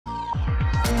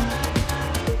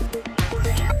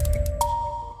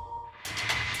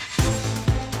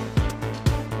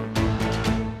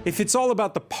If it's all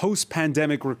about the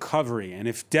post-pandemic recovery, and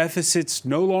if deficits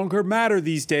no longer matter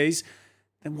these days,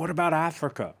 then what about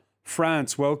Africa?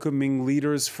 France welcoming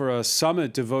leaders for a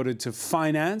summit devoted to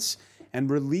finance and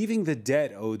relieving the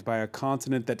debt owed by a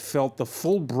continent that felt the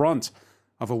full brunt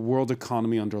of a world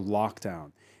economy under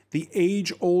lockdown. The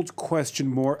age-old question,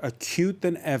 more acute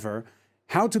than ever,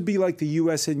 how to be like the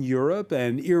US and Europe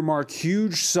and earmark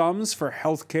huge sums for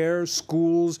healthcare,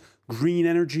 schools, green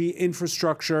energy,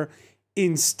 infrastructure,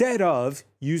 instead of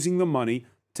using the money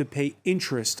to pay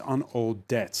interest on old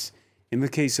debts. In the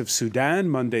case of Sudan,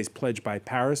 Monday's pledge by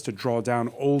Paris to draw down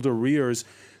old arrears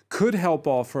could help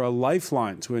offer a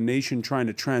lifeline to a nation trying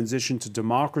to transition to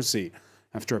democracy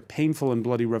after a painful and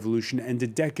bloody revolution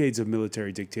ended decades of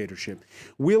military dictatorship.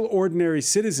 Will ordinary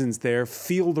citizens there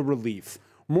feel the relief?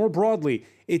 More broadly,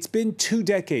 it's been 2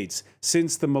 decades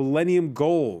since the Millennium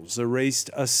Goals erased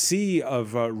a sea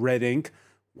of red ink.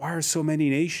 Why are so many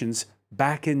nations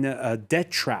back in a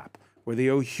debt trap where they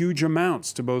owe huge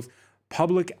amounts to both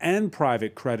public and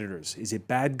private creditors? Is it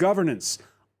bad governance,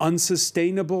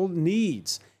 unsustainable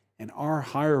needs, and are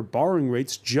higher borrowing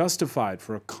rates justified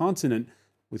for a continent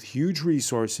with huge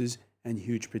resources and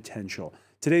huge potential?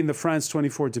 Today in the France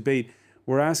 24 debate,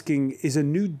 we're asking, is a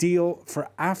new deal for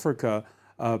Africa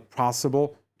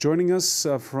possible? Joining us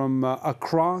from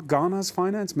Accra, Ghana's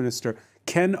finance minister,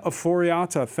 Ken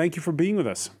Ofori-Atta. Thank you for being with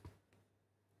us.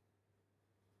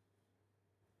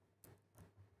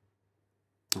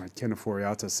 All right, Ken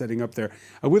Ofori-Atta setting up there.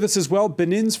 With us as well,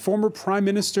 Benin's former Prime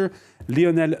Minister,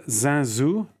 Lionel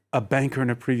Zinsou, a banker in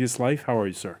a previous life. How are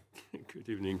you, sir? Good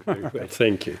evening. Very well.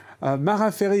 Thank you.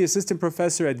 Marat Ferry, assistant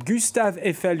professor at Gustave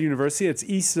Eiffel University. It's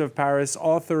east of Paris,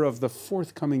 author of the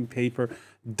forthcoming paper,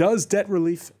 Does Debt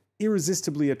Relief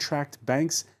Irresistibly Attract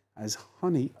Banks as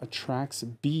Honey Attracts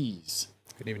Bees?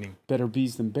 Good evening. Better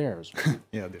bees than bears.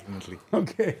 Yeah, definitely.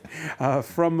 Okay.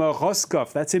 From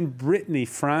Roscoff, that's in Brittany,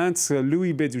 France,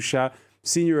 Louis Bédouchat,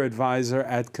 senior advisor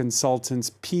at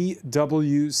consultants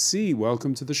PwC.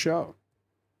 Welcome to the show.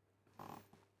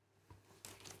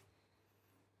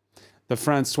 The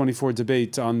France 24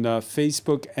 debate on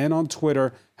Facebook and on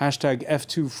Twitter, hashtag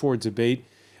F24debate.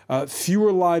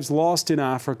 Fewer lives lost in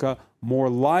Africa, more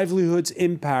livelihoods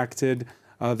impacted.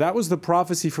 That was the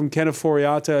prophecy from Ken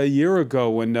Ofori-Atta a year ago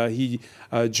when he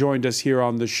joined us here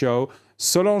on the show.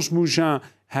 Solange Mougin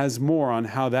has more on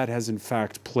how that has in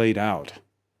fact played out.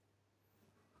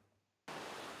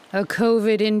 A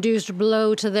COVID-induced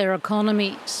blow to their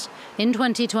economies. In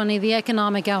 2020, the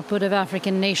economic output of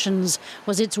African nations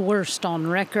was its worst on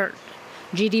record.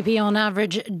 GDP on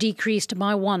average decreased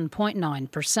by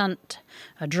 1.9%,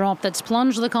 a drop that's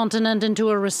plunged the continent into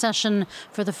a recession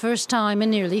for the first time in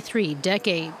nearly 3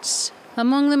 decades.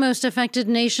 Among the most affected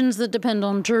nations that depend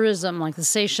on tourism, like the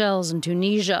Seychelles and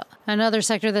Tunisia. Another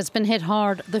sector that's been hit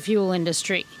hard, the fuel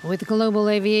industry. With global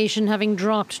aviation having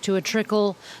dropped to a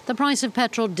trickle, the price of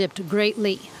petrol dipped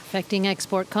greatly, affecting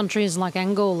export countries like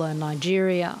Angola and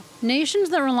Nigeria. Nations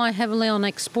that rely heavily on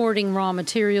exporting raw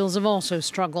materials have also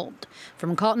struggled,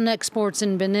 from cotton exports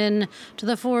in Benin to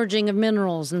the foraging of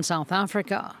minerals in South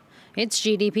Africa. Its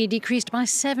GDP decreased by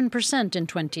 7% in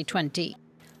 2020.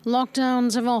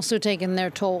 Lockdowns have also taken their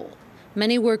toll.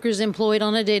 Many workers employed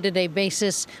on a day-to-day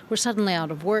basis were suddenly out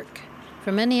of work.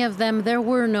 For many of them, there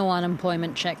were no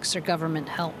unemployment checks or government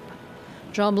help.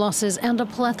 Job losses and a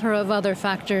plethora of other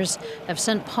factors have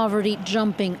sent poverty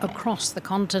jumping across the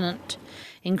continent.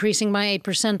 Increasing by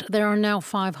 8%, there are now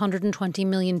 520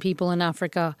 million people in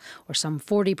Africa, or some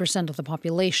 40% of the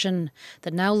population,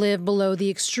 that now live below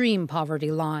the extreme poverty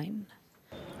line.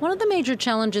 One of the major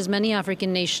challenges many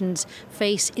African nations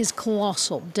face is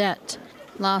colossal debt.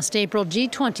 Last April,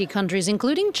 G20 countries,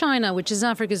 including China, which is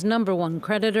Africa's #1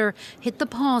 creditor, hit the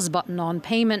pause button on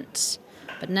payments.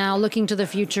 But now, looking to the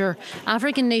future,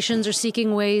 African nations are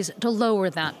seeking ways to lower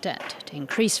that debt, to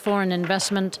increase foreign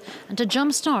investment, and to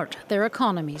jumpstart their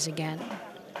economies again.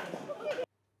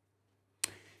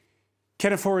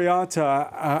 Ken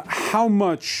Ofori-Atta, how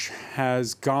much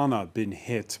has Ghana been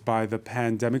hit by the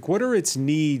pandemic? What are its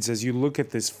needs as you look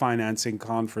at this financing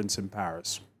conference in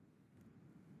Paris?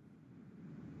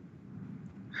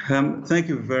 Thank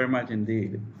you very much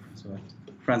indeed.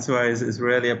 Francois, it's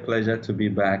really a pleasure to be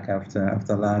back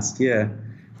after last year.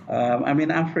 I mean,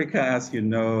 Africa, as you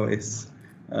know, is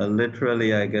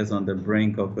literally, I guess, on the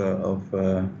brink of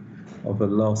a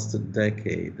lost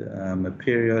decade, a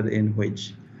period in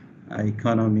which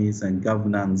economies and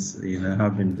governance,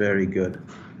 have been very good,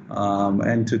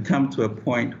 and to come to a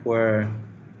point where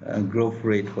growth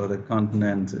rate for the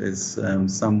continent is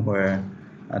somewhere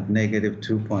at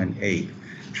 -2.8.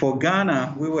 For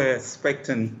Ghana, we were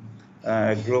expecting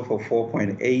a growth of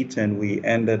 4.8, and we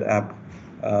ended up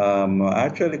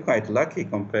actually quite lucky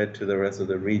compared to the rest of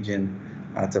the region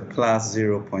at a plus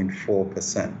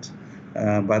 0.4%.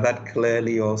 But that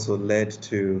clearly also led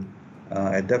to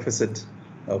a deficit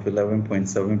of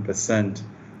 11.7%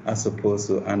 as opposed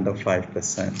to under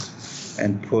 5%,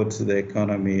 and put the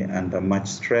economy under much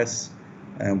stress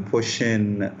and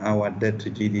pushing our debt to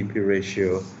GDP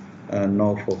ratio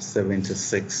north of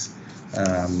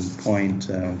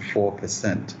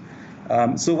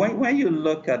 76.4%. So when you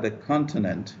look at the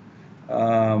continent,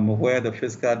 where the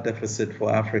fiscal deficit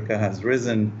for Africa has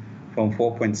risen from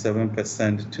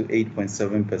 4.7% to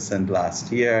 8.7%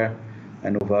 last year,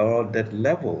 and overall debt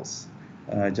levels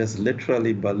just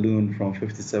literally ballooned from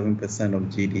 57% of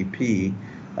GDP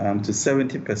to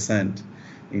 70%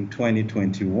 in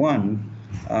 2021,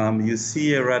 you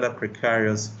see a rather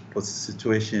precarious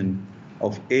situation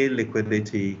of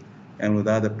liquidity, and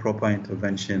without the proper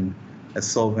intervention, a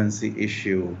solvency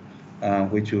issue,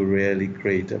 which will really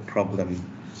create a problem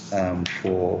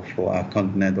for our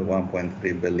continent of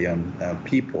 1.3 billion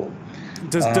people.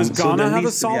 Does Ghana have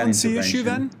a solvency solvency issue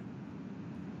then?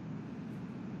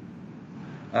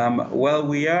 Well,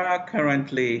 we are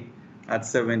currently at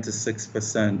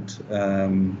 76%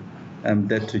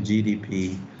 debt to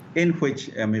GDP, in which,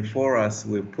 for us,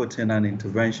 we've put in an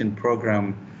intervention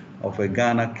program of a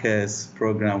Ghana Cares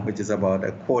program, which is about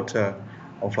a quarter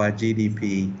of our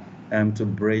GDP, to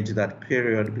bridge that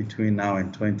period between now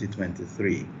and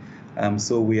 2023.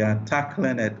 So we are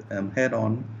tackling it head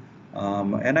on.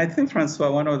 And I think,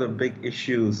 Francois, one of the big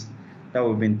issues that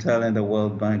we've been telling the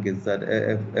World Bank is that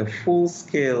a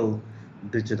full-scale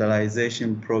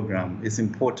digitalization program is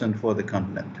important for the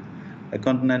continent. The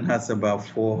continent has about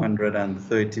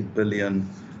 430 billion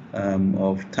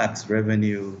of tax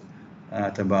revenue,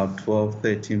 at about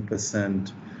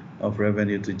 12–13% of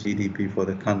revenue to GDP for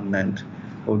the continent.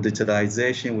 Of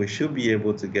digitalization, we should be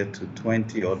able to get to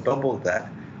 20 or double that,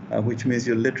 which means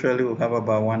you literally will have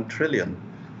about $1 trillion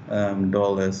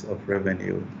of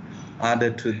revenue.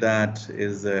 Added to that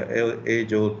is the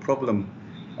age-old problem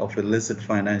of illicit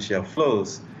financial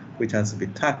flows, which has to be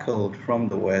tackled from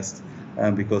the West,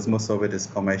 because most of it is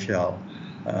commercial,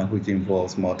 which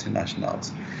involves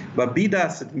multinationals. But be that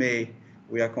as it may,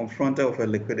 we are confronted with a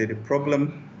liquidity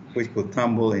problem, which could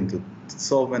tumble into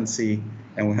solvency,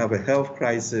 and we have a health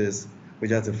crisis,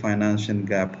 which has a financing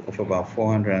gap of about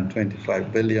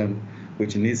 425 billion,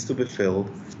 which needs to be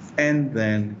filled, and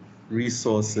then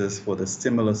resources for the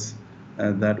stimulus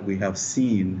that we have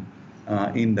seen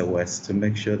in the West to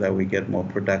make sure that we get more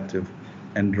productive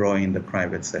and draw in the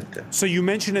private sector. So you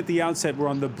mentioned at the outset we're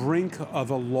on the brink of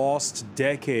a lost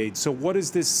decade. So what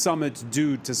does this summit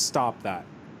do to stop that?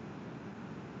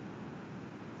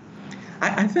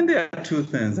 I think there are two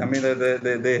things. I mean,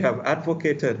 they have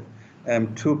advocated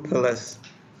two pillars.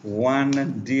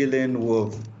 One, dealing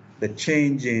with the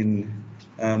change in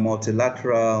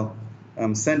multilateral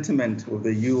sentiment with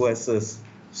the U.S.'s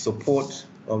support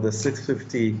of the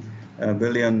 650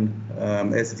 billion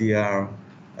SDR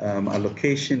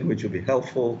allocation, which will be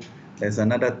helpful. There's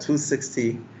another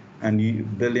 260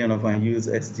 billion of unused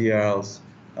SDRs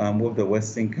with the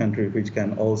Western country, which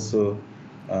can also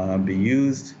be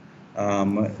used.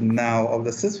 Now, of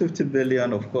the 650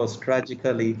 billion, of course,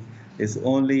 tragically, is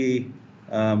only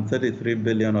 33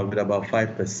 billion of it, about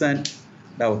 5%,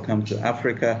 that will come to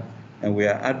Africa, and we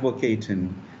are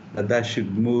advocating that that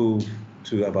should move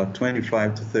to about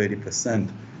 25 to 30%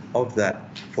 of that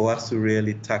for us to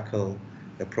really tackle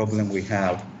the problem we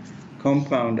have.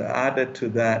 Compound added to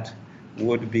that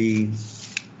would be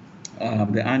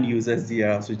the unused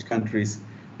SDRs, which countries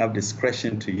have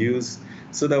discretion to use,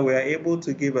 so that we are able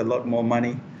to give a lot more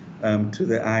money to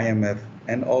the IMF,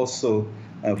 and also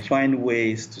find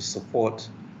ways to support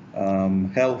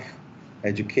health,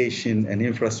 education, and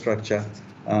infrastructure,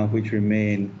 which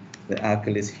remain the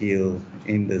Achilles heel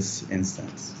in this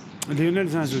instance. Leonel,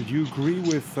 do you agree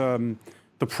with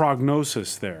the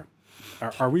prognosis there?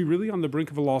 Are we really on the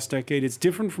brink of a lost decade? It's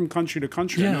different from country to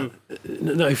country. Yeah,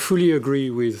 no, I fully agree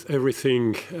with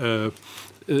everything the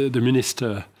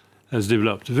minister has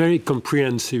developed. A very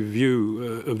comprehensive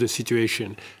view of the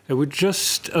situation. I would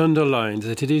just underline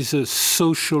that it is a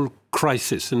social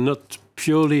crisis and not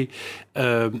purely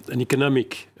an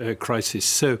economic crisis.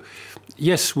 So,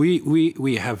 yes,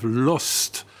 we have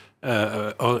lost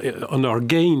on our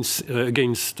gains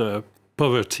against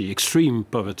poverty, extreme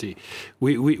poverty.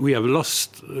 We have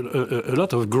lost a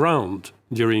lot of ground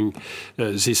during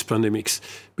these pandemics.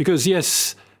 Because,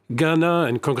 yes, Ghana,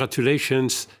 and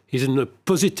congratulations, is in a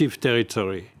positive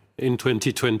territory in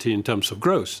 2020 in terms of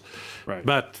growth. Right.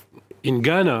 But in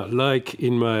Ghana, like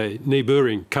in my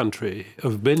neighboring country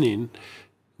of Benin,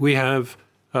 we have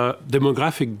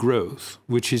demographic growth,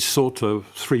 which is sort of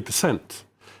 3%.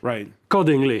 Right.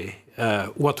 Accordingly,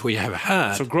 what we have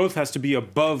had... So growth has to be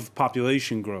above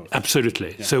population growth.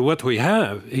 Absolutely. Yeah. So what we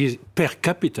have is, per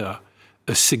capita,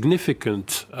 a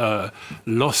significant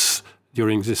loss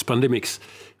during this pandemics.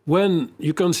 When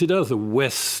you consider the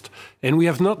West, and we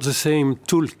have not the same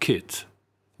toolkit,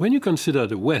 when you consider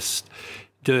the West,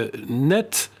 the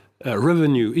net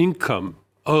revenue income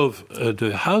of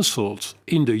the households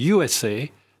in the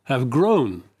USA have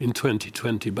grown in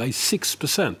 2020 by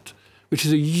 6%, which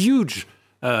is a huge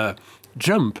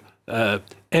jump.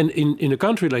 And in a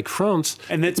country like France,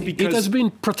 and that's because it has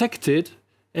been protected,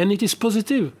 and it is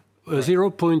positive, a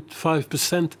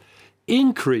 0.5%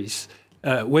 increase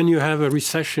when you have a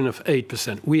recession of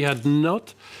 8%. We had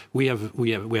not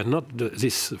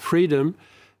this freedom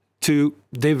to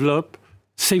develop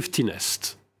safety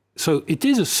nests. So it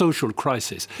is a social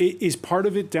crisis. Is part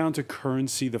of it down to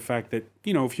currency, the fact that,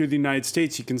 you know, if you're the United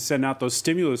States, you can send out those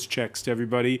stimulus checks to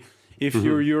everybody. If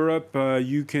you're Europe,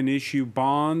 you can issue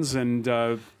bonds and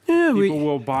people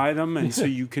will buy them, and so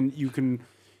you can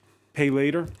pay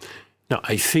later? Now,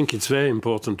 I think it's very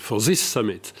important for this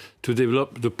summit to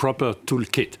develop the proper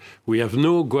toolkit. We have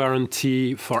no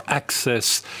guarantee for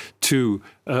access to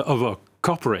other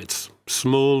corporates,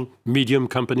 small, medium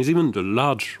companies, even the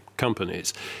large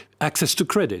companies, access to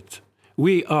credit.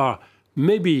 We are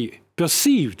maybe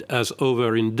perceived as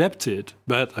over-indebted,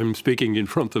 but I'm speaking in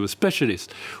front of a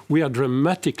specialist. We are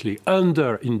dramatically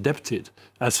under-indebted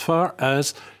as far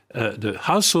as the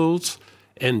households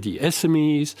and the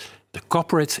SMEs, the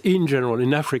corporates in general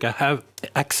in Africa have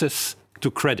access to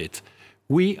credit.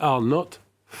 We are not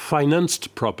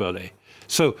financed properly.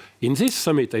 So in this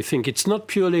summit, I think it's not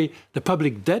purely the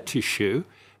public debt issue.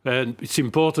 And it's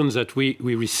important that we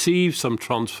receive some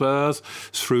transfers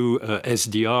through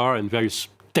SDR and various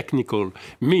technical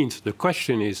means. The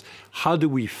question is, how do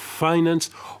we finance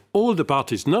all the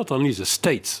parties, not only the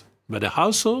states, but the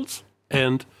households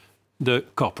and the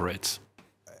corporates?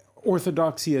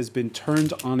 Orthodoxy has been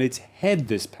turned on its head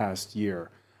this past year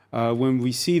when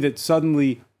we see that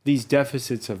suddenly these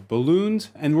deficits have ballooned,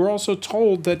 and we're also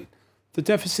told that the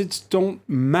deficits don't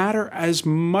matter as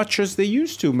much as they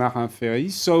used to, Marin Ferry.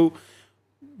 So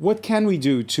what can we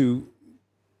do to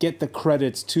get the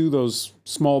credits to those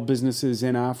small businesses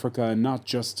in Africa and not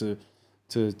just to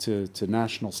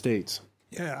national states?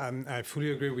 Yeah, I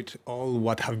fully agree with all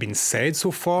what have been said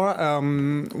so far.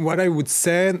 What I would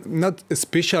say, not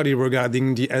especially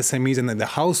regarding the SMEs and the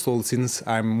households, since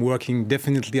I'm working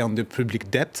definitely on the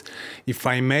public debt, if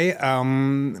I may,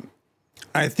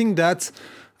 I think that,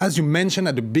 as you mentioned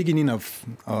at the beginning of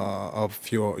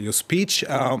your speech,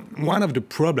 one of the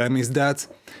problems is that,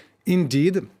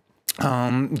 indeed,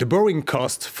 the borrowing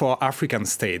costs for African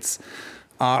states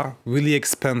are really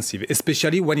expensive,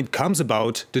 especially when it comes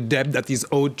about the debt that is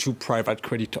owed to private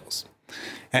creditors.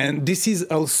 And this is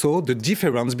also the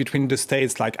difference between the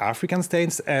states like African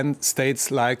states and states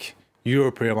like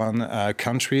European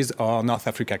countries or North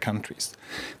Africa countries.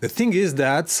 The thing is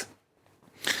that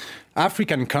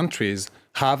African countries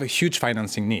have huge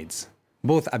financing needs,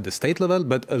 both at the state level,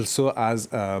 but also, as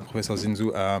Professor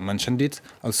Zinzou mentioned it,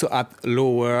 also at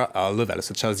lower levels,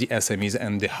 such as the SMEs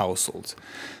and the households.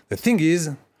 The thing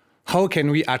is, how can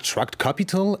we attract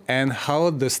capital, and how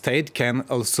the state can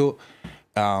also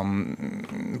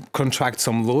contract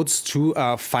some loans to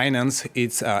finance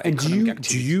its economic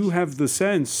activities. Do you have the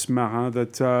sense, Marin,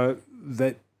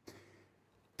 that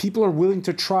people are willing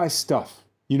to try stuff?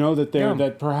 You know,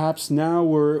 that perhaps now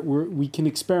we can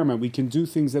experiment, we can do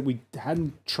things that we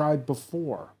hadn't tried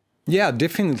before. Yeah,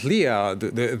 definitely.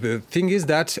 The thing is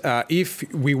that if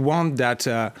we want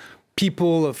that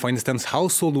people, for instance,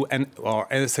 household or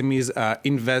SMEs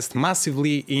invest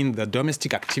massively in the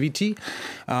domestic activity,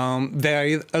 there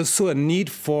is also a need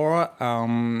for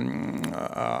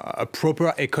a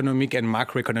proper economic and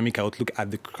macroeconomic outlook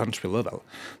at the country level.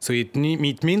 So it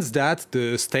means that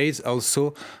the states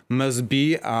also must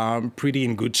be pretty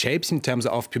in good shape in terms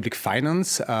of public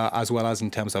finance as well as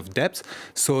in terms of debt.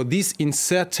 So this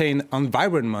uncertain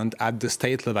environment at the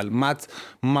state level might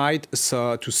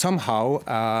to somehow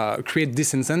create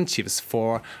disincentives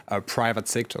for private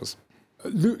sectors.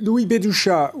 Louis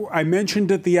Bédouchat, I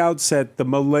mentioned at the outset the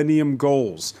Millennium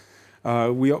Goals.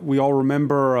 We all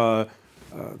remember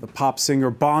the pop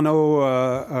singer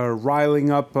Bono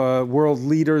riling up world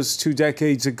leaders 2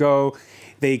 decades ago.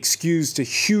 They excused a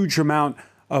huge amount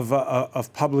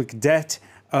of public debt.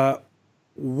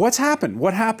 What's happened?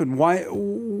 What happened? Why?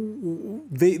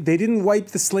 they didn't wipe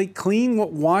the slate clean?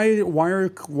 Why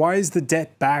is the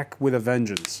debt back with a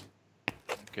vengeance?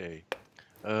 Okay.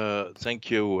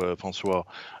 Thank you, Francois.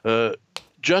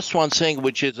 Just one thing,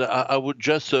 which is I would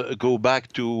just go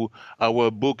back to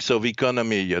our books of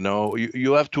economy.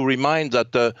 You have to remind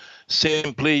that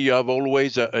simply you have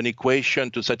always an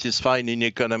equation to satisfy in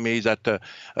economy that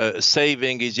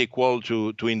saving is equal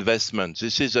to investment.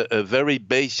 This is a very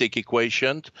basic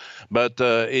equation, but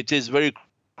it is very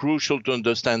crucial to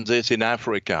understand this in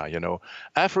Africa.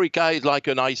 Africa is like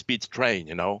an high-speed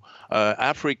train.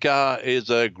 Africa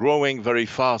is growing very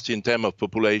fast in terms of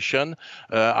population.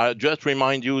 I just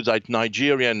remind you that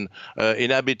Nigerian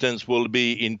inhabitants will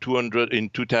be in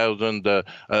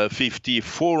 2050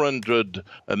 400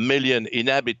 million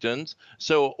inhabitants.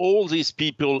 So all these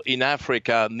people in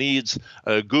Africa needs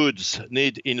goods,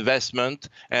 need investment,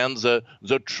 and the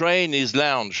train is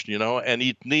launched, and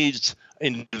it needs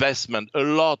investment, a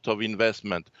lot of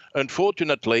investment.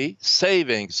 Unfortunately,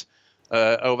 savings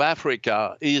of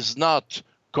Africa is not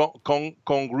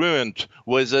congruent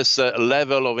with this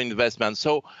level of investment.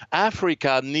 So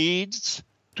Africa needs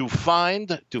to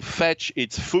fetch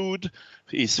its food.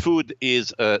 Its food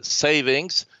is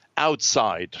savings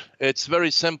outside. It's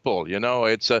very simple,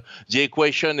 It's the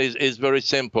equation is very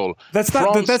simple. That's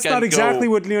not exactly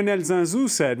what Lionel Zinzou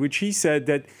said, which he said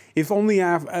that if only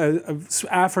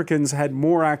Africans had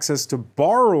more access to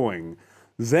borrowing,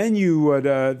 then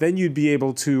you'd be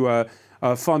able to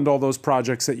fund all those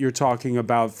projects that you're talking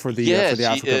about for the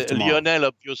Africa of tomorrow. Lionel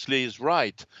obviously is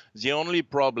right. The only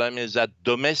problem is that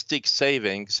domestic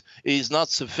savings is not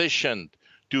sufficient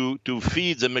to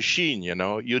feed the machine.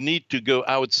 You need to go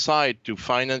outside to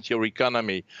finance your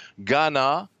economy.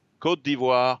 Ghana, Côte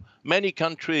d'Ivoire, many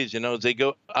countries, they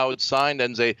go outside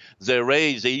and they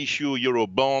issue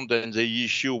Eurobond and they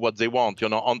issue what they want,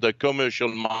 on the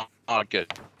commercial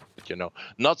market.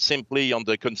 Not simply on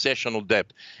the concessional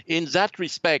debt. In that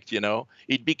respect,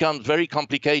 it becomes very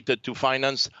complicated to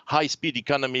finance high-speed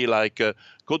economy like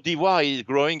Côte d'Ivoire is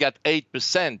growing at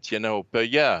 8%, per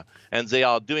year. And they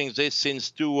are doing this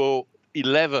since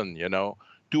 2011,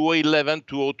 2011,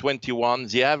 2021,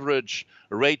 the average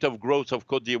rate of growth of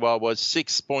Côte d'Ivoire was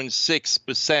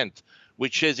 6.6%.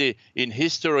 Which is in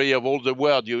history of all the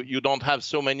world. You don't have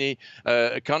so many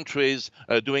countries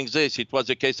doing this. It was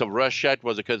the case of Russia, it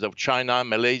was the case of China,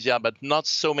 Malaysia, but not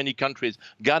so many countries.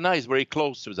 Ghana is very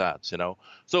close to that,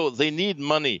 So they need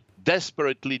money,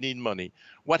 desperately need money.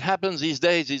 What happens these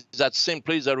days is that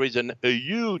simply there is a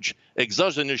huge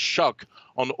exogenous shock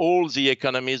on all the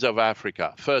economies of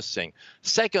Africa, first thing.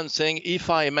 Second thing, if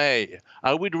I may,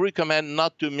 I would recommend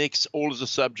not to mix all the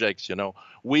subjects,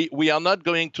 We are not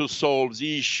going to solve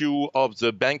the issue of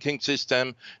the banking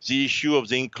system, the issue of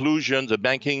the inclusion, the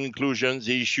banking inclusion,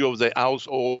 the issue of the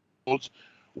households.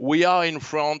 We are in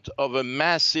front of a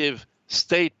massive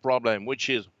state problem, which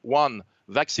is one,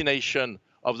 vaccination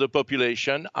of the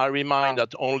population. I remind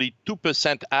that only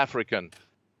 2% African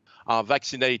are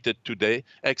vaccinated today,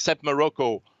 except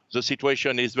Morocco. The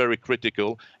situation is very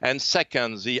critical. And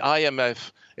second, the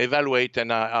IMF evaluate,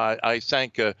 and I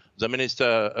thank the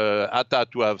Minister Atta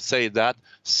to have said that,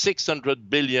 $600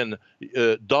 billion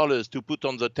to put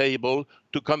on the table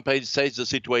to compensate the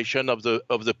situation of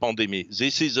the pandemic.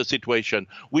 This is the situation.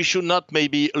 We should not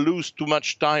maybe lose too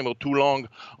much time or too long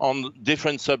on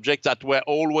different subjects that were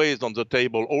always on the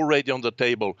table, already on the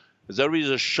table. There is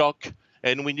a shock,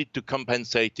 and we need to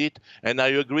compensate it. And I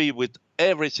agree with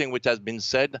everything which has been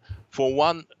said. For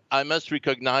one, I must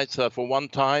recognize for one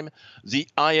time, the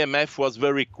IMF was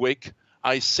very quick.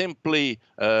 I simply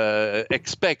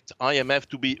expect IMF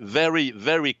to be very,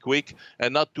 very quick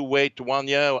and not to wait 1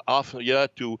 year, half a year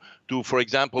to for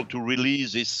example, to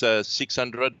release this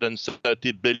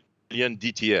 630 billion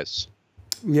DTS.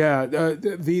 Yeah,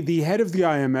 the head of the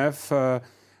IMF,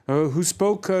 who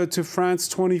spoke to France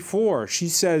 24, she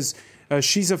says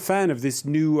she's a fan of this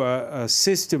new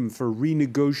system for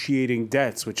renegotiating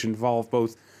debts, which involve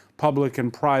both public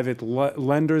and private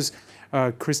lenders.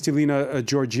 Kristalina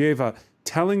Georgieva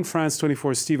telling France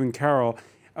 24 Stephen Carroll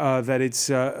that it's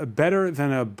better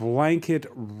than a blanket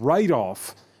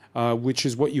write-off, which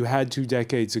is what you had 2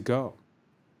 decades ago.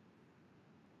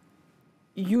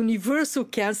 Universal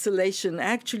cancellation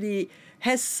actually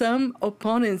has some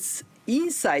opponents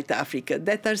inside Africa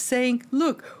that are saying,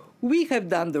 look, we have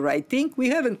done the right thing. We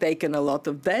haven't taken a lot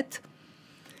of debt.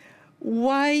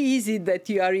 Why is it that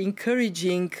you are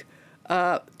encouraging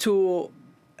to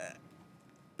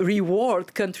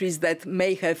reward countries that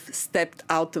may have stepped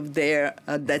out of their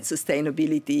debt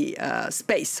sustainability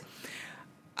space?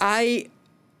 I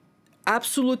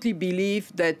absolutely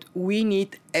believe that we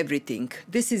need everything.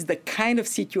 This is the kind of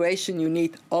situation you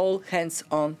need all hands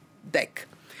on deck.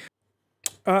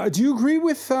 Do you agree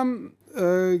with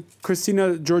Christina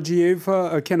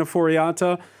Georgieva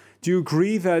Kenaforiata? Do you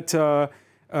agree that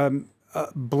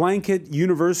blanket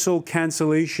universal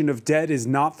cancellation of debt is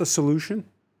not the solution?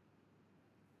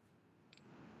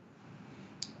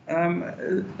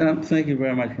 Thank you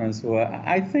very much, Francois.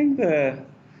 I think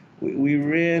we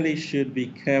really should be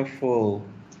careful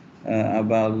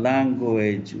about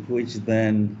language which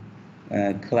then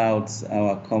clouds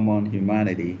our common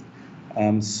humanity.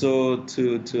 So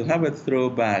to have a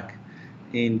throwback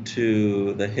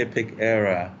into the HIPIC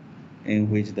era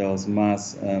in which there was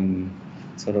mass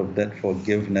sort of debt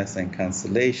forgiveness and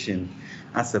cancellation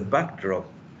as a backdrop,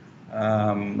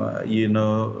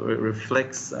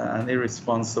 reflects an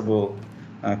irresponsible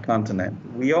continent.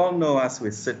 We all know as we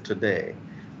sit today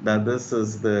that this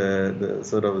is the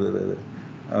sort of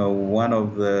one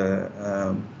of the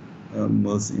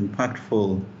most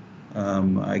impactful,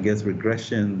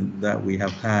 regression that we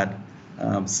have had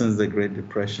since the Great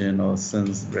Depression or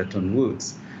since Bretton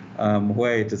Woods,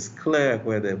 where it is clear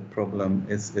where the problem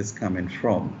is coming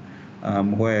from,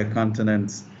 where a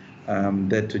continent's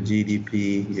debt to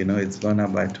GDP, it's gone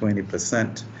up by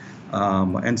 20%.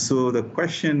 And so the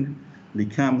question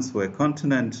becomes for a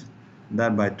continent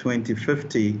that by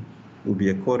 2050 will be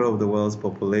a quarter of the world's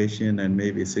population and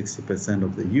maybe 60%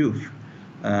 of the youth.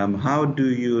 How do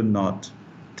you not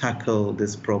tackle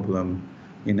this problem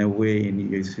in a way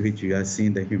in which you are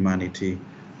seeing the humanity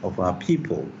of our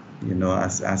people,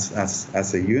 as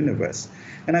a universe?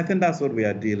 And I think that's what we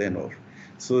are dealing with.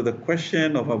 So the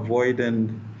question of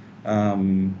avoiding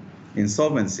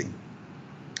insolvency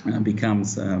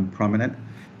becomes prominent.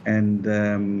 And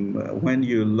when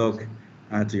you look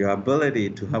at your ability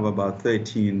to have about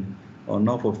 13 or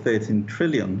north of 13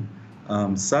 trillion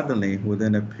suddenly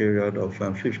within a period of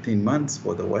 15 months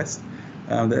for the West,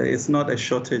 it's not a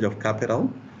shortage of capital,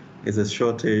 it's a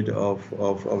shortage of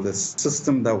the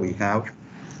system that we have,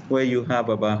 where you have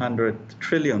about $100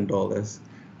 trillion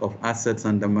of assets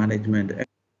under management,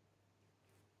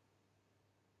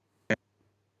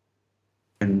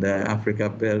 and Africa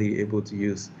barely able to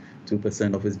use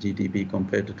 2% of its GDP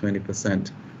compared to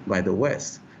 20% by the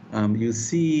West. You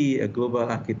see a global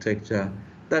architecture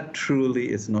that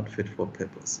truly is not fit for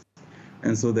purpose.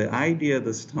 And so the idea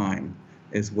this time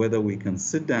is whether we can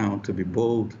sit down to be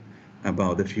bold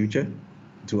about the future,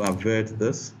 to avert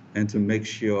this, and to make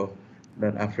sure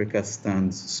that Africa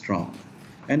stands strong.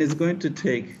 And it's going to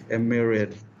take a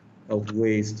myriad of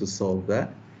ways to solve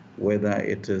that, whether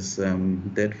it is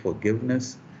debt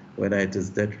forgiveness, whether it is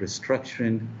debt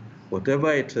restructuring,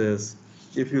 whatever it is.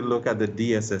 If you look at the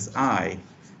DSSI,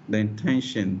 the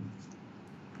intention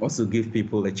was to give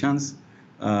people a chance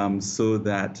so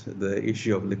that the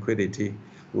issue of liquidity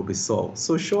will be solved.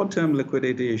 So short-term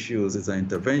liquidity issues is an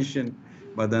intervention,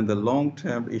 but then the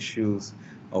long-term issues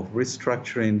of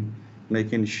restructuring,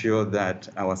 making sure that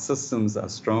our systems are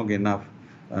strong enough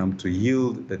to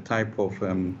yield the type of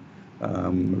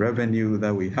revenue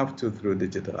that we have to through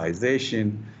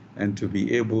digitalization, and to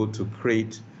be able to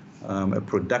create a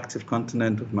productive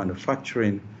continent of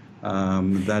manufacturing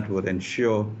that would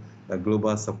ensure that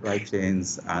global supply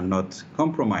chains are not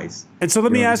compromised. And so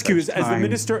let me ask you, as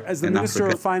the Minister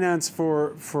of Finance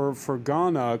for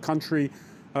Ghana, a country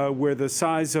where the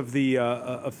size of the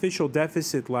official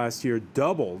deficit last year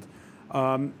doubled,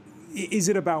 is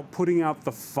it about putting out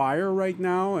the fire right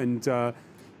now and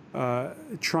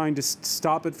trying to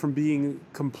stop it from being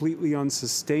completely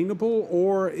unsustainable?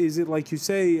 Or is it, like you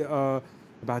say,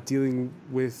 about dealing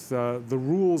with the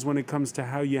rules when it comes to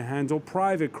how you handle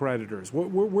private creditors?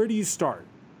 Where do you start?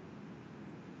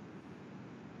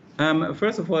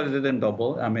 First of all, it didn't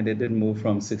double. I mean, it did move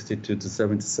from 62 to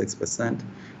 76%.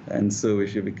 And so we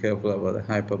should be careful about the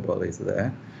hyperboles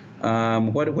there.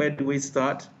 Where do we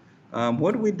start?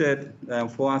 What we did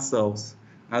for ourselves,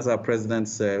 as our president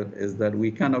said, is that we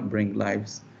cannot bring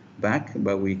lives back,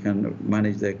 but we can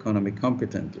manage the economy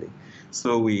competently.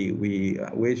 So we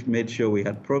made sure we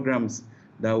had programs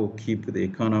that will keep the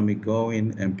economy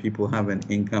going and people having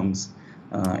incomes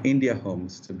in their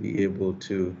homes to be able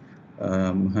to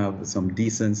have some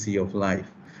decency of life.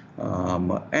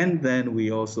 And then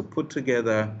we also put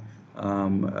together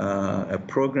a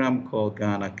program called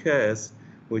Ghana Cares,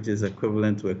 which is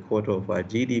equivalent to a quarter of our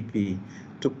GDP,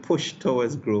 to push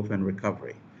towards growth and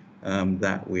recovery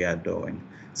that we are doing.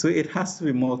 So it has to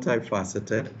be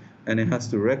multifaceted, and it has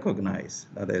to recognize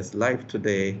that there's life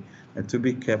today and to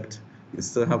be kept. You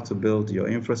still have to build your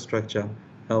infrastructure,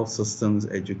 health systems,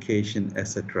 education,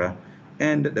 etc.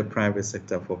 and the private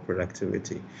sector for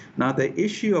productivity. Now, the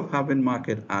issue of having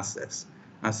market access,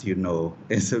 as you know,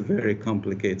 is a very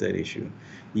complicated issue.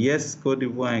 Yes, Cote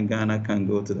d'Ivoire and Ghana can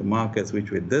go to the markets,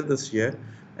 which we did this year,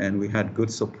 and we had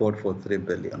good support for 3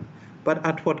 billion. But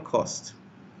at what cost?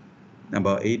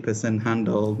 About 8%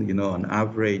 handle, on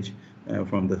average,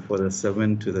 for the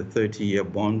 7 to the 30-year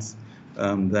bonds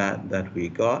that we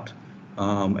got.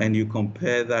 And you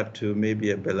compare that to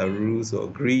maybe a Belarus or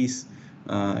Greece,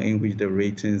 in which the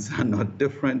ratings are not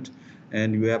different,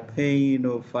 and we are paying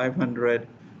 500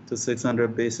 to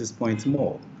 600 basis points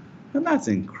more. And that's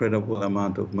an incredible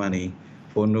amount of money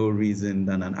for no reason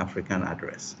than an African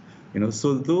address.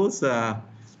 So those are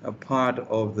a part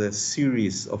of the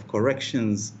series of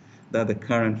corrections that the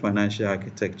current financial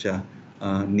architecture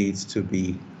needs to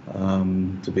be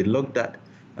looked at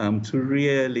to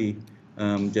really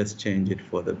just change it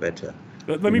for the better.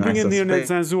 Let me bring in Leonid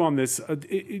Zanzu on this.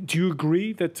 Do you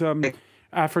agree that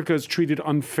Africa is treated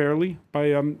unfairly by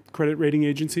credit rating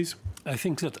agencies? I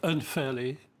think that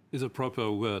unfairly is a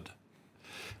proper word.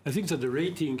 I think that the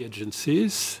rating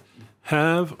agencies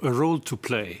have a role to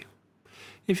play.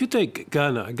 If you take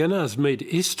Ghana, Ghana has made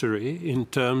history in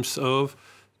terms of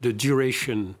the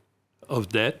duration of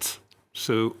debt.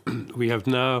 So we have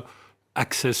now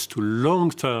access to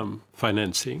long-term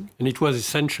financing, and it was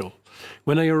essential.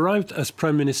 When I arrived as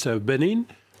Prime Minister of Benin,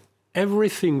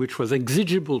 everything which was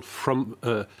exigible from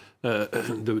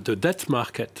the debt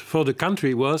market for the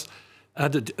country was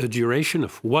at a duration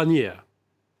of 1 year.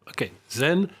 Okay,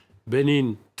 then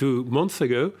Benin 2 months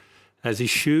ago has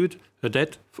issued a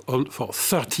debt for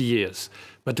 30 years.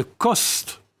 But the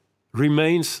cost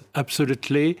remains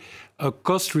absolutely a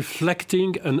cost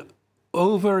reflecting an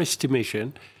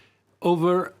overestimation,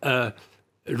 over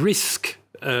risk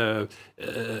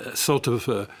sort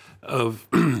of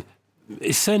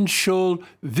essential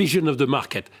vision of the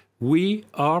market. We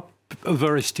are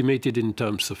overestimated in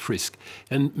terms of risk.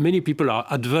 And many people are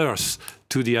adverse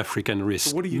to the African risk.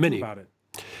 So what do you do about it?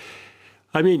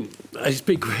 I mean, I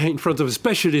speak in front of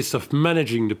specialists of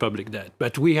managing the public debt,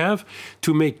 but we have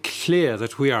to make clear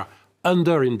that we are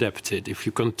under-indebted if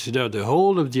you consider the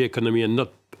whole of the economy and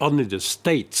not only the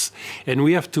states. And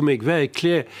we have to make very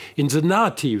clear in the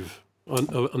narrative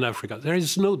on Africa, there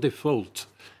is no default.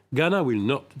 Ghana will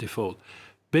not default.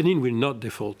 Benin will not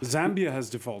default. Zambia has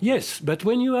defaulted. Yes, but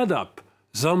when you add up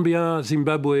Zambia,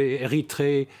 Zimbabwe,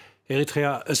 Eritrea,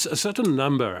 a certain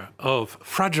number of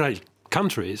fragile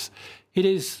countries, it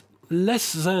is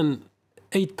less than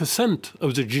 8%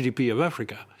 of the GDP of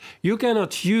Africa. You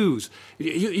cannot use,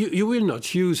 you will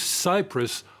not use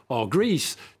Cyprus or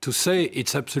Greece to say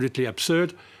it's absolutely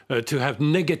absurd to have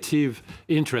negative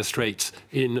interest rates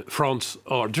in France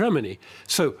or Germany.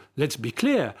 So let's be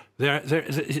clear,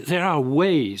 there are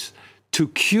ways to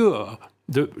cure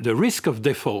the risk of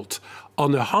default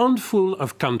on a handful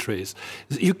of countries.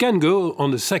 You can go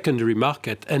on the secondary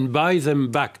market and buy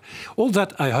them back. All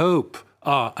that, I hope,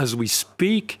 are, as we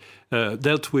speak,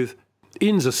 dealt with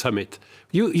in the summit.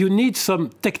 You need some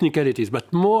technicalities,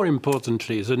 but more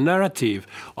importantly, the narrative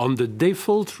on the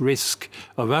default risk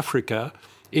of Africa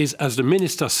is, as the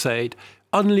minister said,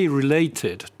 only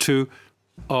related to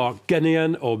our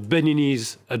Ghanaian or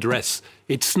Beninese address.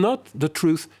 It's not the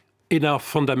truth in our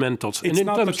fundamentals. It's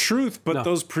not the truth, but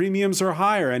those premiums are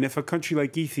higher. And if a country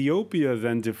like Ethiopia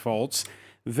then defaults,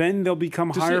 then they'll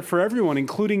become higher for everyone,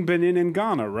 including Benin and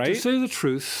Ghana, right? To say the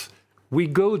truth, we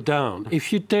go down.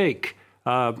 If you take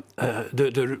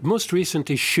the most recent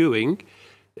issuing,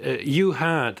 you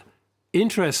had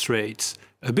interest rates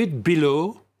a bit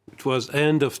below, it was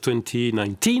end of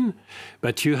 2019,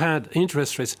 but you had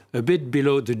interest rates a bit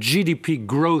below the GDP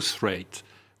growth rate,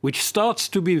 which starts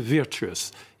to be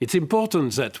virtuous. It's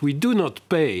important that we do not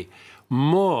pay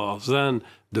more than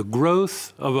the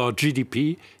growth of our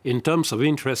GDP in terms of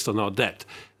interest on our debt.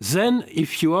 Then,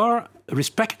 if you are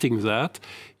respecting that,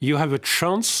 you have a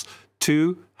chance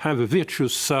to have a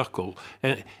virtuous circle.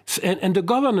 And the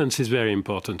governance is very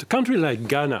important. A country like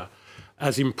Ghana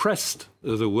has impressed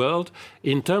the world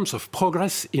in terms of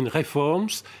progress in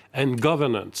reforms and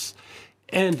governance.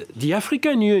 And the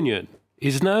African Union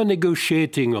is now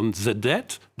negotiating on the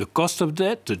debt, the cost of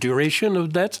debt, the duration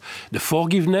of debt, the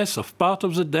forgiveness of part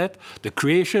of the debt, the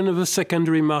creation of a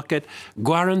secondary market,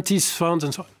 guarantees funds,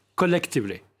 and so on,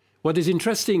 collectively. What is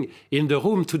interesting in the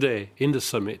room today, in the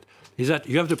summit, is that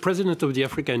you have the President of the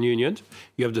African Union,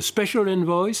 you have the special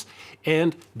envoys,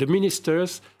 and the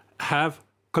ministers have,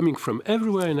 coming from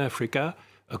everywhere in Africa,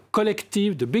 a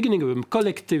collective, the beginning of a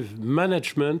collective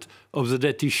management of the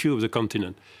debt issue of the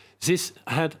continent. This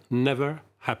had never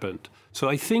happened. So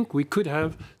I think we could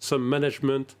have some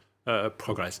management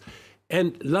progress.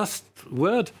 And last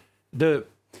word, the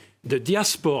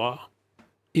diaspora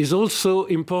is also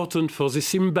important for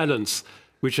this imbalance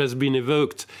which has been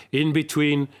evoked in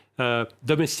between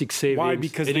domestic savings Why?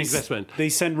 Because and investment. They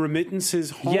send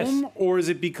remittances home, Yes. or is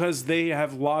it because they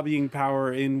have lobbying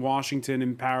power in Washington,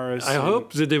 in Paris? I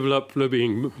hope they develop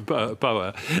lobbying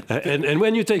power. And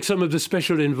when you take some of the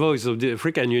special envoys of the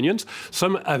African unions,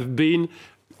 some have been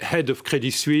head of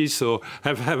Credit Suisse or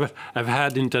have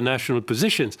had international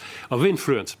positions of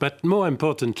influence. But more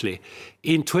importantly,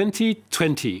 in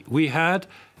 2020, we had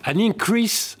an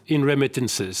increase in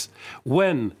remittances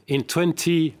when in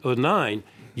 2009,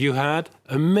 you had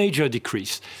a major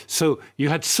decrease. So you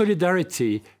had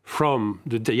solidarity from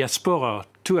the diaspora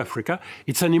to Africa.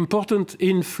 It's an important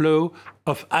inflow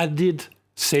of added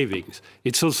savings.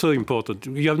 It's also important.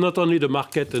 You have not only the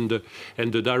market and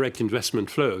the direct investment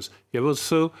flows, you have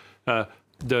also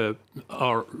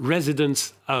our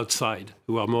residents outside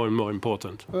who are more and more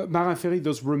important. Marin Ferry,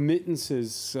 those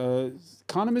remittances,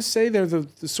 economists say they're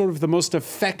the sort of the most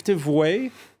effective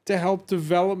way to help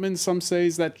development. Some say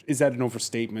is that an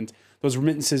overstatement? Those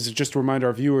remittances, just to remind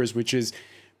our viewers, which is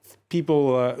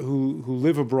people who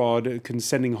live abroad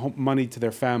sending money to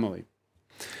their family.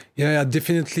 Yeah,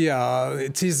 definitely.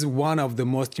 It is one of the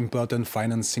most important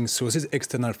financing sources,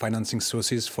 external financing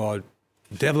sources for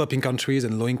developing countries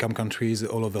and low-income countries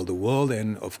all over the world,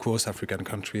 and of course African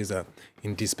countries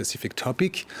in this specific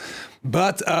topic.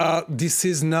 But this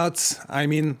is not,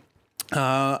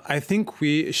 I think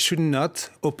we should not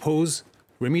oppose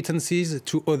remittances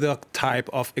to other type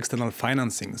of external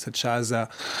financing, such as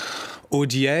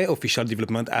ODA, official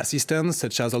development assistance,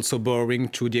 such as also borrowing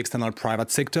to the external private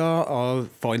sector, or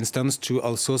for instance, to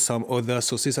also some other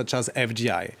sources such as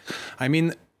FDI. I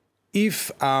mean,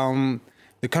 if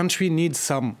the country needs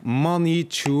some money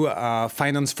to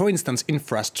finance, for instance,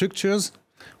 infrastructures,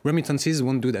 remittances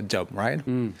won't do that job, right?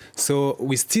 So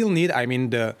we still need,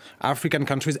 the African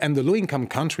countries and the low-income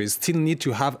countries still need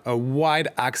to have a wide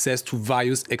access to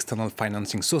various external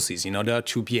financing sources in order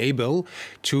to be able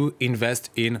to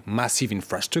invest in massive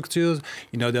infrastructures,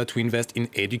 in order to invest in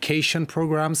education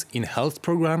programs, in health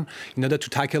programs, in order to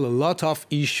tackle a lot of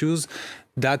issues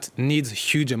that needs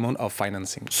huge amount of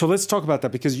financing. So let's talk about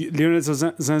that, because Lionel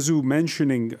Zinzou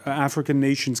mentioning African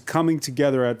nations coming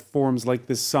together at forums like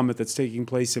this summit that's taking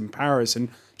place in Paris. And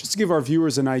just to give our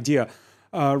viewers an idea,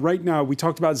 right now we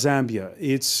talked about Zambia.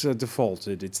 It's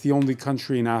defaulted. It's the only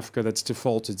country in Africa that's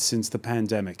defaulted since the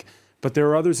pandemic. But there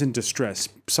are others in distress,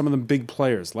 some of them big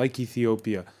players like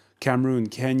Ethiopia, Cameroon,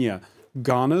 Kenya.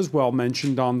 Ghana is well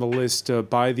mentioned on the list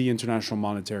by the International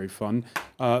Monetary Fund.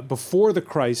 Before the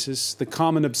crisis, the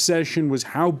common obsession was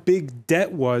how big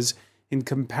debt was in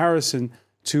comparison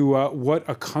to what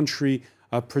a country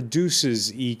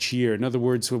produces each year. In other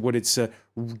words, what its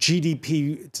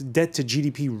GDP, debt to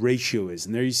GDP ratio is.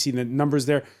 And there you see the numbers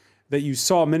there that you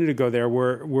saw a minute ago there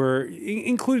were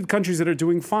included countries that are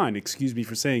doing fine, excuse me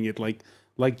for saying it,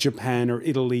 like Japan or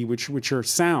Italy, which are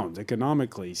sound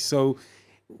economically. So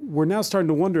we're now starting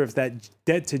to wonder if that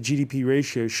debt to GDP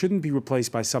ratio shouldn't be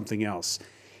replaced by something else.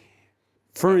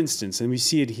 For instance, and we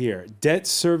see it here, debt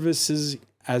services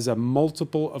as a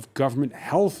multiple of government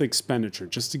health expenditure,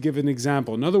 just to give an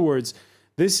example. In other words,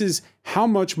 this is how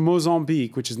much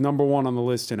Mozambique, which is number one on the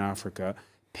list in Africa,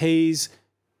 pays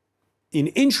in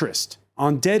interest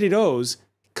on debt it owes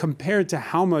compared to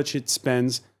how much it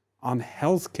spends on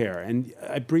healthcare. And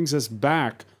it brings us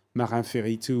back, Marin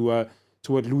Ferry, to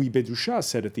what Louis Bédouchat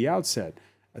said at the outset.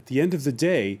 At the end of the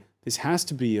day, this has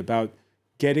to be about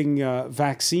getting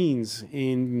vaccines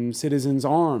in citizens'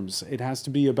 arms. It has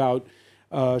to be about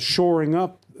shoring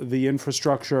up the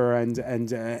infrastructure and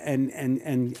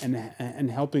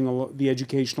helping the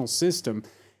educational system.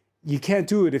 You can't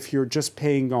do it if you're just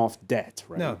paying off debt,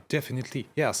 right? No, definitely.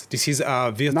 Yes, this is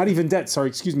not even debt. Sorry,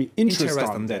 excuse me. Interest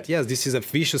on debt. Yes, this is a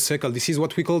vicious circle. This is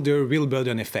what we call the real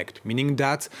burden effect, meaning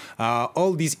that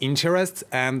all these interests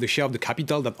and the share of the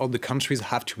capital that all the countries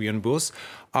have to reimburse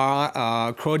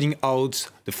are crowding out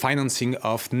the financing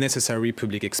of necessary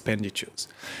public expenditures.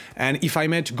 And if I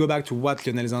may to go back to what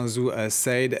Lionel Zinzou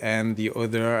said and the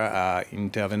other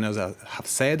interveners have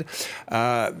said,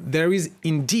 there is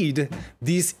indeed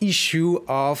this issue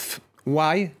of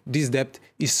why this debt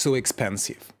is so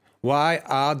expensive. Why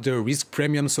are the risk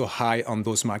premiums so high on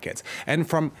those markets? And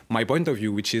from my point of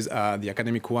view, which is the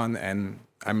academic one, and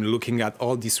I'm looking at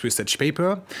all this research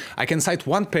paper. I can cite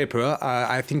one paper,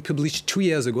 I think published 2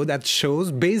 years ago, that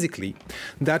shows basically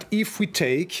that if we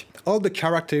take all the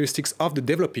characteristics of the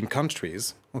developing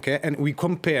countries, okay, and we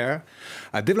compare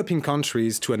developing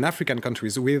countries to an African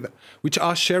countries which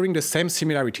are sharing the same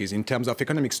similarities in terms of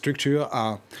economic structure,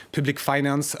 public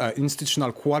finance,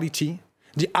 institutional quality,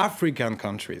 the African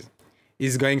countries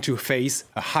is going to face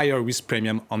a higher risk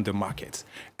premium on the market,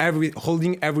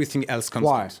 holding everything else constant.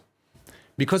 Why?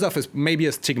 Because of maybe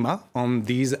a stigma on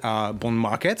these bond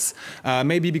markets,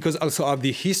 maybe because also of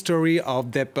the history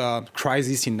of debt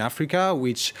crisis in Africa,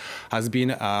 which has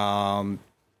been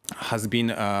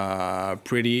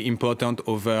pretty important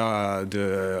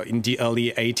in the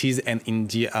early 80s and in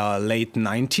the late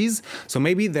 90s. So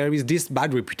maybe there is this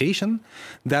bad reputation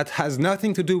that has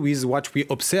nothing to do with what we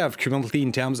observe currently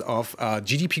in terms of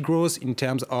GDP growth, in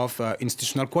terms of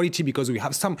institutional quality, because we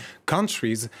have some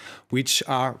countries which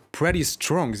are pretty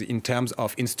strong in terms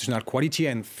of institutional quality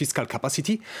and fiscal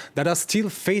capacity that are still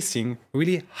facing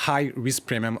really high risk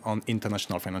premium on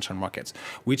international financial markets,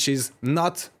 which is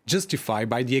not justified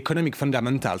by the economic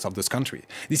fundamentals of this country.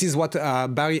 This is what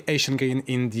Barry Eichengreen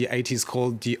in the 80s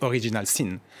called the original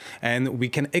sin. And we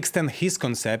can extend his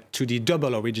concept to the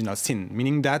double original sin,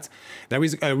 meaning that there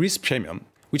is a risk premium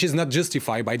which is not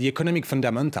justified by the economic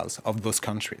fundamentals of those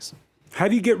countries. How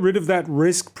do you get rid of that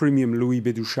risk premium, Louis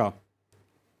Bédouchat?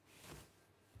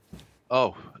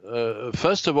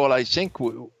 First of all, I think,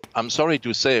 I'm sorry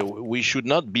to say, we should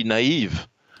not be naive.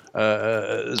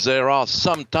 There are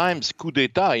sometimes coup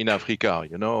d'etat in Africa.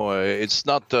 You know, it's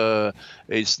not a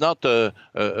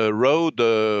road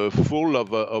full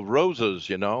of roses.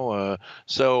 You know,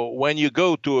 so when you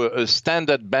go to a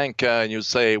standard banker and you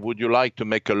say, "Would you like to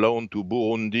make a loan to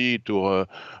Burundi,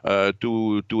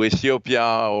 to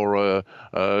Ethiopia, or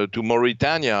to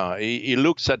Mauritania?" He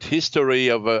looks at history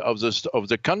of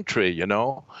the country. You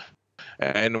know,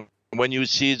 and when you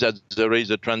see that there is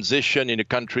a transition in a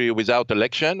country without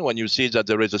election, when you see that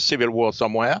there is a civil war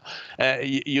somewhere,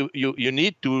 you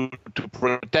need to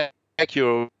protect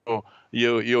your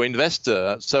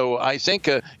investor. So I think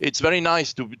it's very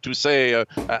nice to say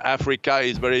Africa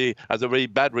has a very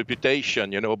bad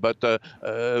reputation, you know. But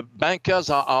bankers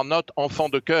are not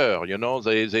enfants de cœur, you know.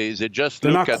 They just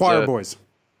They're look not at choir boys.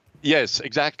 Yes,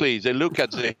 exactly. They look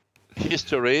at the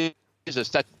history, the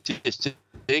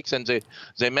statistics, and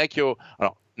they make your.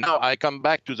 Now I come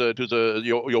back to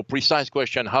your precise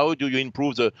question. How do you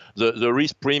improve the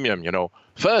risk premium? You know,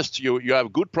 first you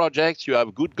have good projects, you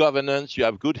have good governance, you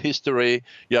have good history,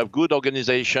 you have good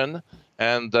organization.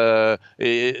 And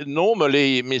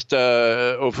normally,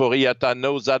 Mr. Ofori-Atta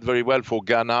knows that very well for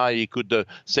Ghana. He could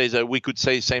say that we could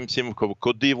say same thing for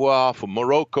Côte d'Ivoire, for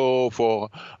Morocco, for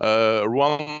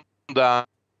Rwanda,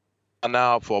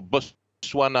 now for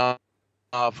Botswana,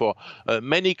 for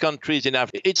many countries in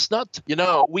Africa. It's not, you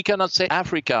know, we cannot say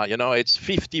Africa, you know, it's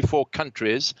 54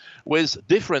 countries with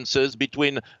differences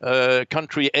between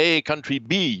country A, country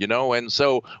B, you know, and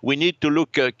so we need to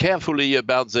look carefully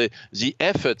about the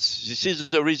efforts. This is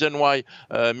the reason why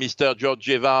Mr.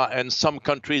 Georgieva and some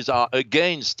countries are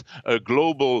against a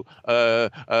global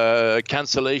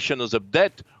cancellation of the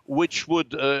debt, which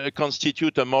would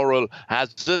constitute a moral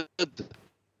hazard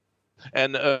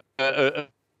and a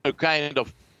kind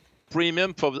of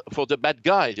premium for the bad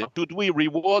guys. Should we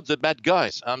reward the bad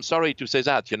guys? I'm sorry to say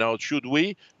that, you know, should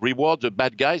we reward the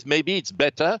bad guys? Maybe it's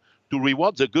better to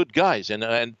reward the good guys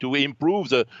and to improve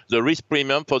the risk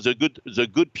premium for the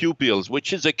good pupils,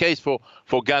 which is the case for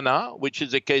Ghana, which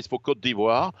is the case for Côte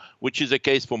d'Ivoire, which is the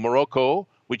case for Morocco,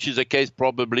 which is the case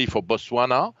probably for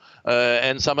Botswana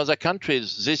and some other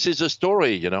countries. This is a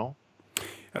story, you know.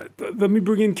 Let me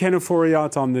bring in Ken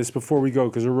Ofori-Atta on this before we go,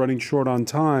 because we're running short on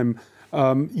time.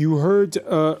 You heard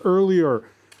earlier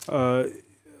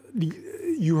Louis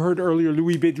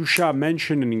Bédouchat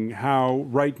mentioning how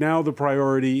right now the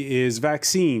priority is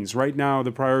vaccines. Right now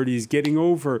the priority is getting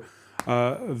over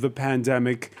the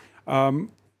pandemic.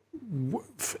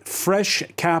 Fresh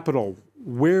capital.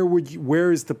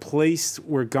 Where is the place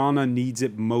where Ghana needs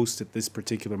it most at this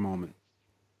particular moment?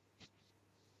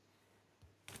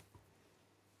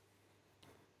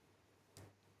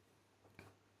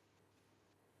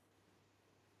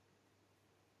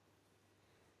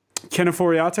 Ken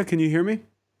Ofori-Atta, can you hear me?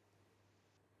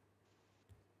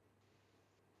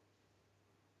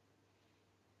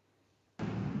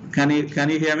 Can you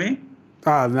hear me?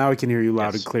 Now I can hear you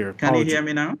loud and clear. Can you hear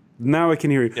me now? Now I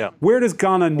can hear you. Yeah. Where does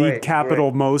Ghana need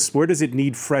capital most? Where does it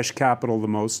need fresh capital the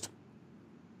most?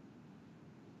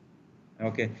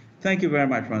 Okay. Thank you very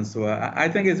much, Francois. I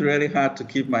think it's really hard to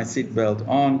keep my seatbelt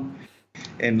on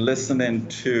in listening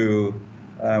to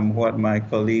what my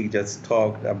colleague just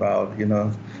talked about,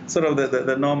 sort of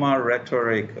the normal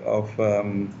rhetoric of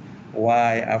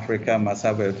why Africa must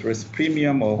have a risk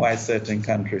premium or why certain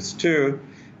countries too.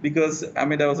 Because, I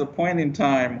mean, there was a point in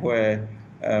time where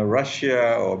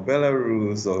Russia or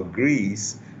Belarus or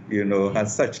Greece, had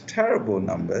such terrible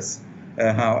numbers.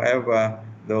 However,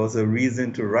 there was a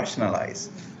reason to rationalize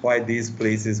why these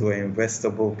places were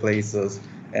investable places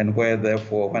and where,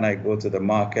 therefore, when I go to the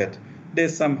market, they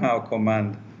somehow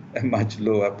command a much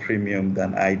lower premium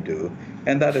than I do.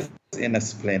 And that is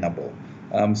inexplainable.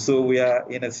 So we are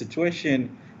in a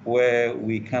situation where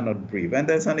we cannot breathe. And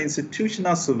there's an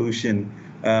institutional solution,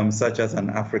 such as an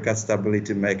Africa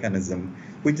Stability Mechanism,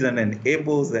 which then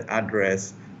enables the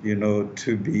address,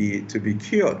 to be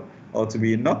cured or to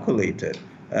be inoculated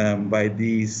by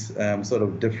these sort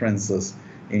of differences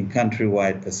in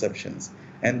countrywide perceptions.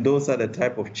 And those are the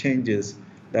type of changes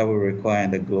that will require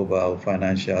in the global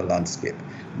financial landscape.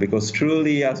 Because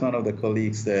truly, as one of the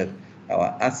colleagues said,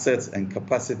 our assets and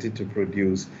capacity to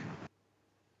produce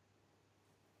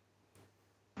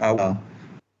our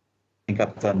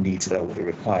capital needs that will be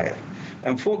required.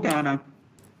 And for Ghana,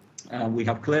 we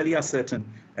have clearly ascertained,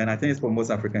 and I think it's for most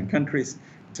African countries,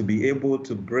 to be able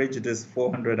to bridge this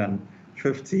 $450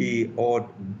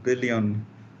 billion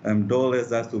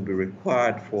that will be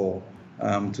required for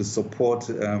to support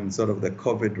sort of the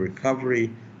COVID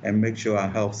recovery and make sure our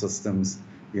health systems,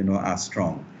 are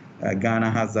strong. Ghana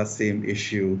has that same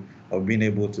issue of being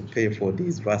able to pay for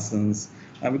these vaccines.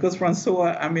 Because,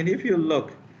 Francois, I mean, if you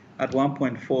look at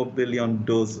 1.4 billion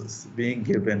doses being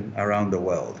given around the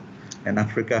world, and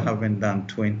Africa having done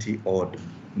 20-odd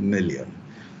million,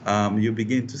 you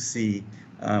begin to see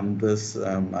this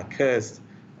accursed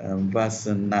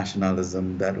vaccine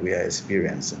nationalism that we are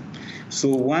experiencing. So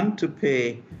one, to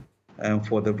pay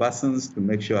for the vaccines to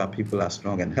make sure our people are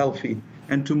strong and healthy,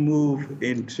 and to move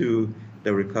into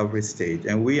the recovery stage.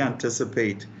 And we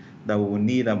anticipate that we will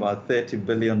need about 30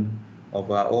 billion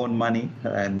of our own money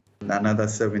and another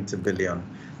 70 billion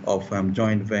of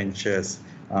joint ventures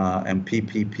and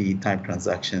PPP type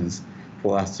transactions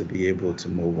for us to be able to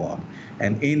move on.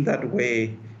 And in that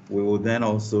way, we will then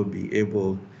also be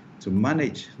able to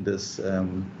manage this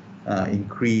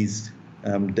increased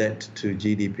debt to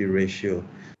GDP ratio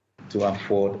to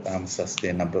afford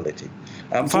sustainability.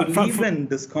 So leaving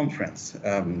this conference,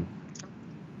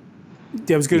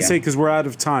 I was going to say, because we're out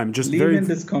of time. Just leaving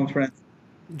this conference.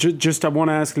 Just I want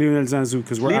to ask Lionel Zanzou,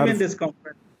 because we're out of leaving this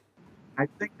conference. I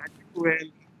think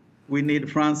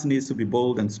France needs to be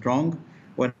bold and strong.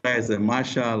 Whether it's a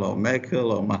Marshall or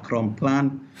Merkel or Macron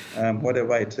plan,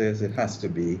 whatever it is, it has to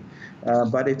be.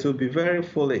 But it will be very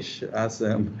foolish, as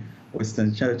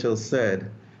Winston Churchill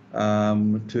said,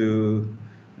 to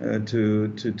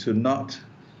not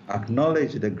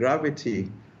acknowledge the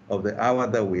gravity of the hour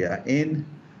that we are in.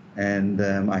 And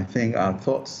I think our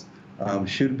thoughts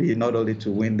should be not only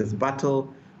to win this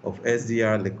battle of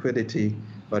SDR liquidity,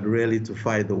 but really to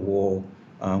fight the war,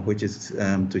 which is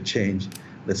to change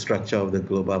the structure of the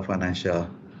global financial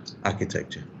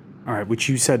architecture. All right, which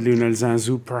you said, Lionel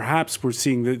Zanzou. Perhaps we're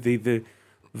seeing the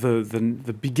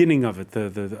beginning of it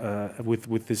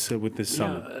with this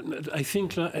summit. Yeah, I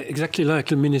think exactly like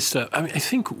the minister. I mean, I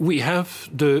think we have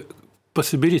the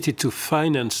possibility to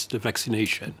finance the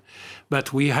vaccination,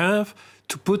 but we have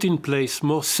to put in place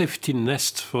more safety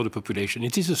nets for the population.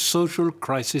 It is a social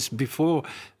crisis before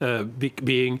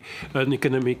being an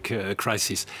economic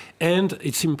crisis. And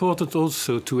it's important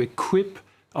also to equip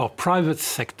our private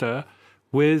sector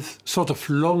with sort of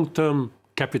long-term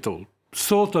capital,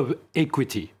 sort of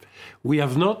equity. We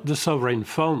have not the sovereign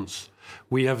funds.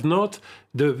 We have not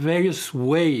the various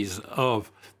ways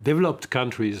of developed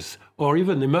countries or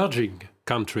even emerging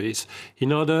countries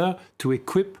in order to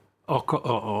equip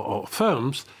our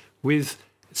firms with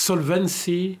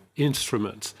solvency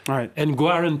instruments and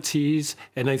guarantees.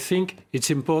 And I think it's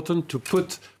important to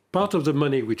put part of the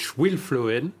money which will flow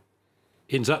in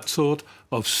that sort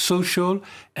of social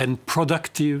and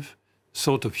productive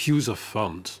sort of use of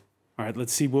funds. All right,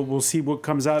 let's see. We'll see what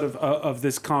comes out of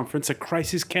this conference. A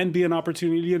crisis can be an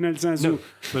opportunity, Lionel Zanzou.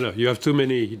 No, you have too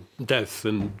many deaths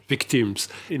and victims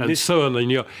and so on in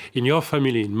your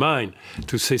family, in mine,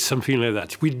 to say something like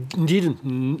that. We didn't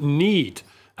need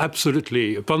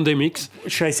absolutely pandemics.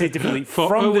 Should I say differently?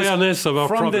 For awareness of our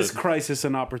problem. From this crisis,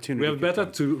 an opportunity. We have better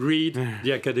to read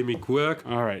the academic work.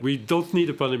 All right. We don't need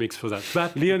a pandemics for that.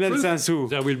 But Lionel Zanzou.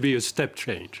 There will be a step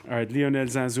change. All right, Lionel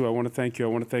Zanzou, I want to thank you. I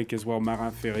want to thank as well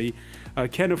Marin Ferry.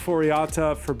 Ken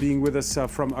Oforiata for being with us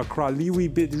from Accra. Liwi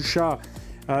Bidoucha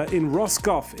in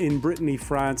Roscoff in Brittany,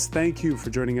 France. Thank you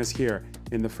for joining us here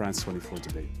in the France 24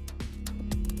 debate.